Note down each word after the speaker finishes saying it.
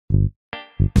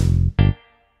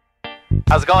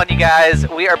How's it going, you guys?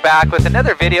 We are back with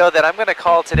another video that I'm going to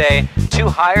call today Too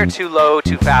High or Too Low,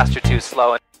 Too Fast or Too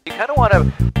Slow. And you kind of want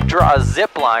to draw a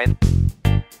zip line.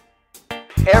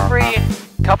 Every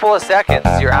couple of seconds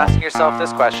you're asking yourself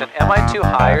this question: am I too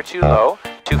high or too low,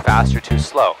 too fast or too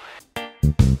slow?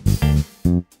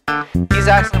 He's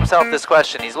asking himself this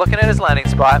question. He's looking at his landing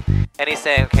spot and he's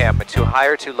saying, okay, am I too high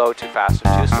or too low, too fast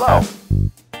or too slow?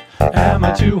 Am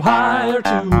I too high or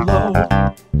too low?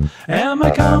 Am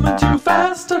I coming too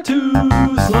fast or too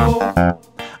slow?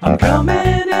 I'm coming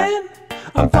in,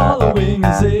 I'm following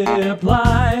a zip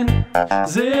line,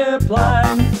 zip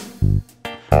line.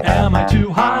 Am I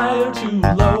too high or too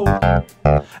low?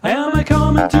 Am I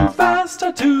coming too fast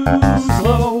or too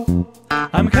slow?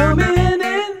 I'm coming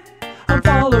in, I'm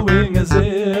following a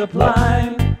zip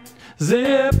line,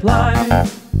 zip line.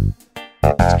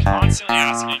 Constantly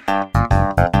asking,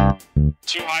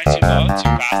 too high, too low, too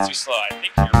fast, too slow. I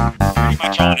think you're pretty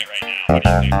much on it right now. What do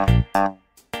you think?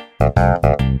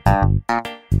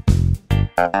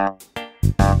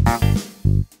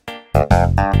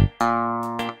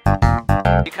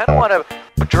 You kind of want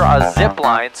to draw a zip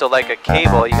line, so like a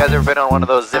cable. You guys ever been on one of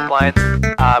those zip lines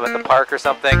at the park or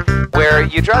something, where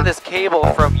you draw this cable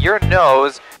from your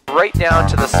nose right down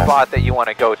to the spot that you want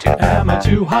to go to? Am I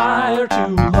too high or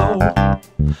too low?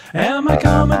 Am I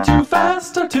coming too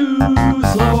fast or too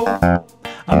slow?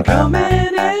 I'm coming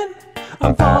in,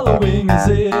 I'm following a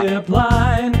zip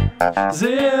line,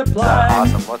 zip line.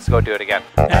 Awesome, let's go do it again.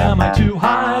 Am I too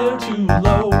high or too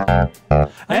low?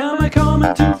 Am I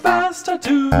coming too fast or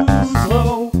too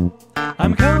slow?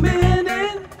 I'm coming in,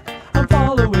 I'm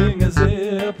following a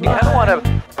zip line. You kind of want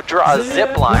to draw a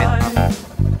zip line.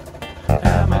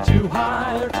 Am I too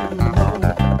high or too low?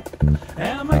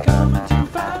 Am I coming too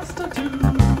fast or too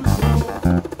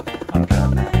slow? I'm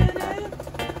coming in,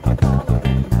 I'm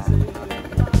following a zip line.